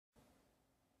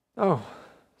Oh,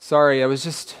 sorry, I was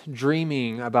just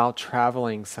dreaming about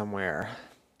traveling somewhere.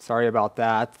 Sorry about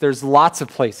that. There's lots of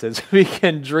places we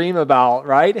can dream about,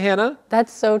 right, Hannah?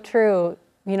 That's so true.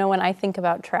 You know, when I think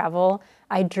about travel,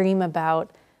 I dream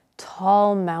about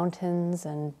tall mountains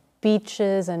and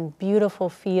beaches and beautiful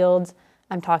fields.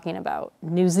 I'm talking about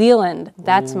New Zealand.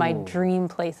 That's my dream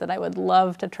place that I would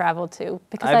love to travel to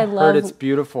because I I've love. heard it's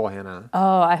beautiful, Hannah.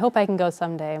 Oh, I hope I can go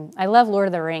someday. I love Lord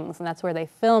of the Rings, and that's where they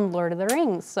filmed Lord of the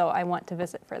Rings, so I want to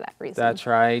visit for that reason. That's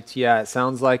right. Yeah, it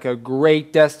sounds like a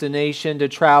great destination to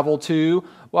travel to.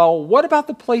 Well, what about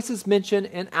the places mentioned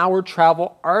in our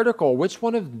travel article? Which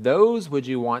one of those would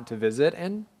you want to visit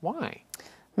and why?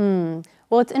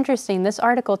 Well, it's interesting. This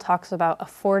article talks about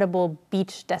affordable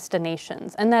beach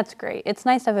destinations, and that's great. It's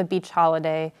nice to have a beach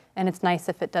holiday, and it's nice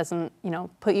if it doesn't,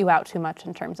 put you out too much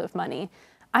in terms of money.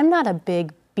 I'm not a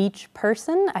big beach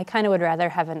person. I kind of would rather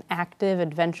have an active,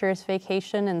 adventurous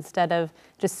vacation instead of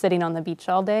just sitting on the beach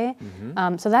all day.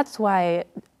 So that's why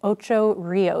Ocho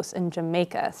Rios in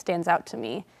Jamaica stands out to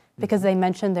me because they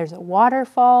mentioned there's a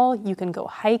waterfall, you can go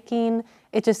hiking.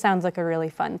 It just sounds like a really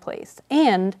fun place.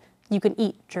 And you can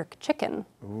eat jerk chicken.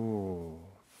 Ooh,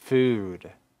 food.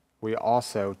 We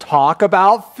also talk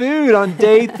about food on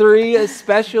day 3,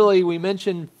 especially. We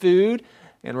mentioned food,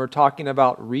 and we're talking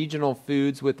about regional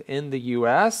foods within the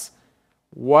U.S.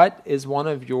 What is one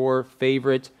of your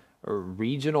favorite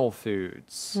regional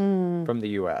foods from the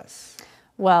U.S.?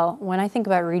 Well, when I think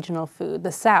about regional food,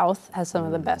 the South has some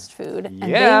of the best food. And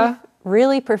Yeah. they've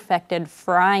really perfected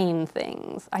frying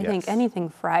things. I think anything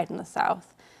fried in the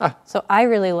South. So I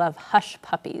really love hush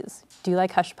puppies. Do you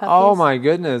like hush puppies? Oh my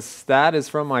goodness, that is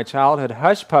from my childhood.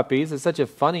 Hush puppies is such a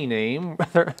funny name.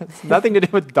 It's nothing to do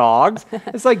with dogs.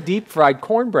 It's like deep fried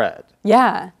cornbread.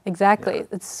 Yeah, exactly.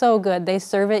 It's so good. They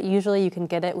serve it, usually you can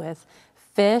get it with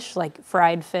fish, like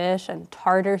fried fish and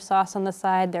tartar sauce on the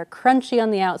side. They're crunchy on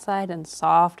the outside and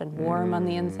soft and warm on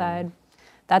the inside.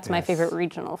 That's my favorite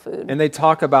regional food. And they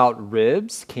talk about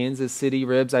ribs, Kansas City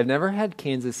ribs. I've never had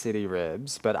Kansas City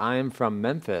ribs, but I am from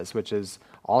Memphis, which is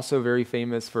also very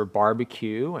famous for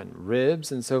barbecue and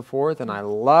ribs and so forth, and I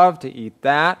love to eat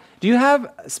that. Do you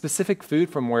have specific food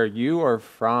from where you are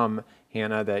from,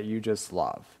 Hannah, that you just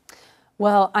love?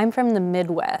 Well, I'm from the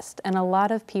Midwest, and a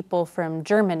lot of people from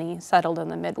Germany settled in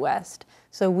the Midwest.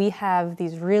 So we have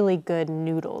these really good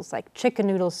noodles, like chicken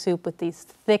noodle soup with these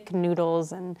thick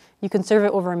noodles, and you can serve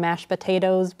it over mashed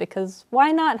potatoes because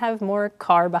why not have more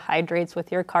carbohydrates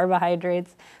with your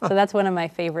carbohydrates? So that's one of my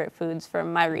favorite foods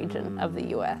from my region of the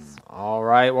U.S. All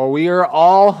right, well, we are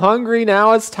all hungry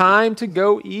now. It's time to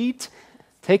go eat.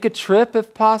 Take a trip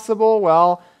if possible.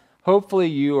 Well, hopefully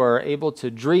you are able to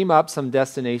dream up some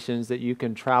destinations that you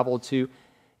can travel to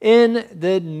in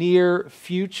the near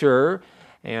future.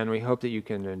 And we hope that you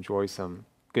can enjoy some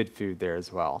good food there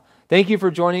as well. Thank you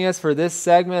for joining us for this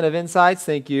segment of Insights.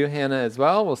 Thank you, Hannah, as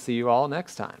well. We'll see you all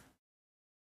next time.